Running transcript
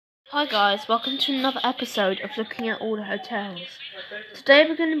Hi guys, welcome to another episode of looking at all the hotels. Today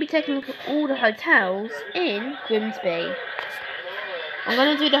we're going to be taking a look at all the hotels in Grimsby. I'm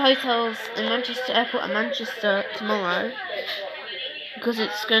going to do the hotels in Manchester Airport and Manchester tomorrow because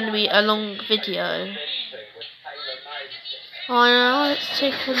it's going to be a long video. Now let's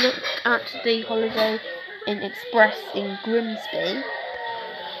take a look at the Holiday Inn Express in Grimsby.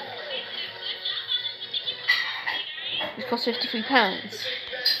 It costs £53.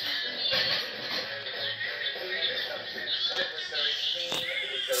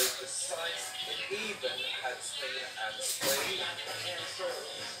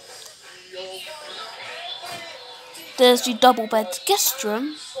 There's the double bed guest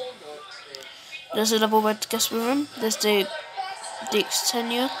room. There's a double bed guest room. There's the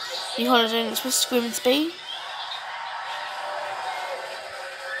exterior, the Holiday Inn Express Grimsby.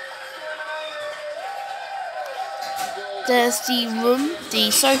 There's the room,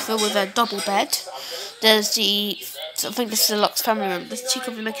 the sofa with a double bed. There's the, I think this is a deluxe family room. There's 2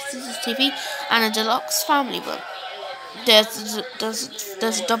 coffee makers, TV, and a deluxe family room.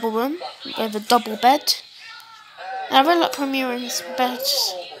 There's a double room with a double bed. And I really like Premier Inn's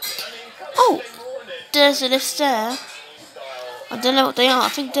beds. Oh, there's a lift there. I don't know what they are. I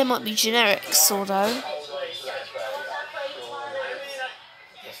think they might be generics, although.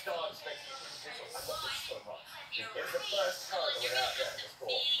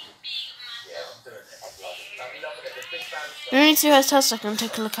 The only 2 hotels I can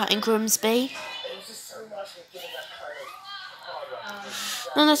take a look at in Grimsby.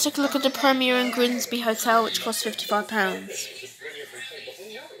 Now let's take a look at the Premier Inn Grimsby Hotel, which costs £55.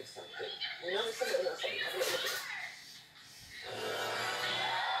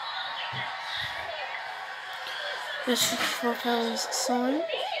 There's £54 sign.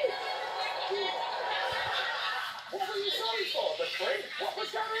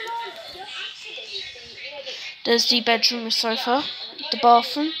 There's the bedroom with sofa, the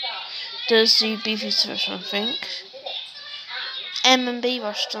bathroom. There's the beefy sofa, I think. M&B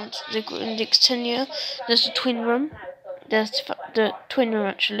restaurant, the exterior. There's the twin room. There's the twin room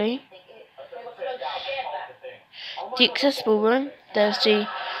actually. The accessible room. There's the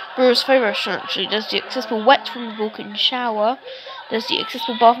Brewer's Favourite restaurant actually. There's the accessible wet room with walk-in shower. There's the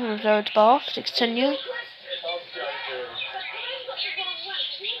accessible bathroom with lowered bath, the exterior.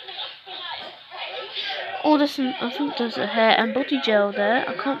 Oh, I think there's a hair and body gel there.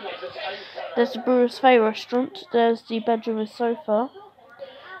 There's the Brewer's Favourite restaurant. There's the bedroom with sofa.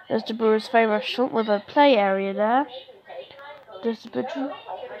 There's the Brewer's Favourite restaurant with a play area there. There's the bedroom.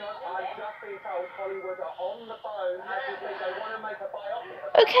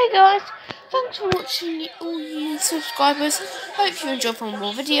 Okay guys, thanks for watching, all you subscribers. Hope you enjoy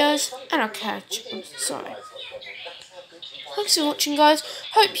more videos, and I'll catch you. Thanks for watching guys,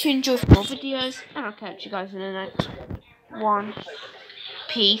 hope you enjoy more videos, and I'll catch you guys in the next one.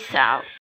 Peace out.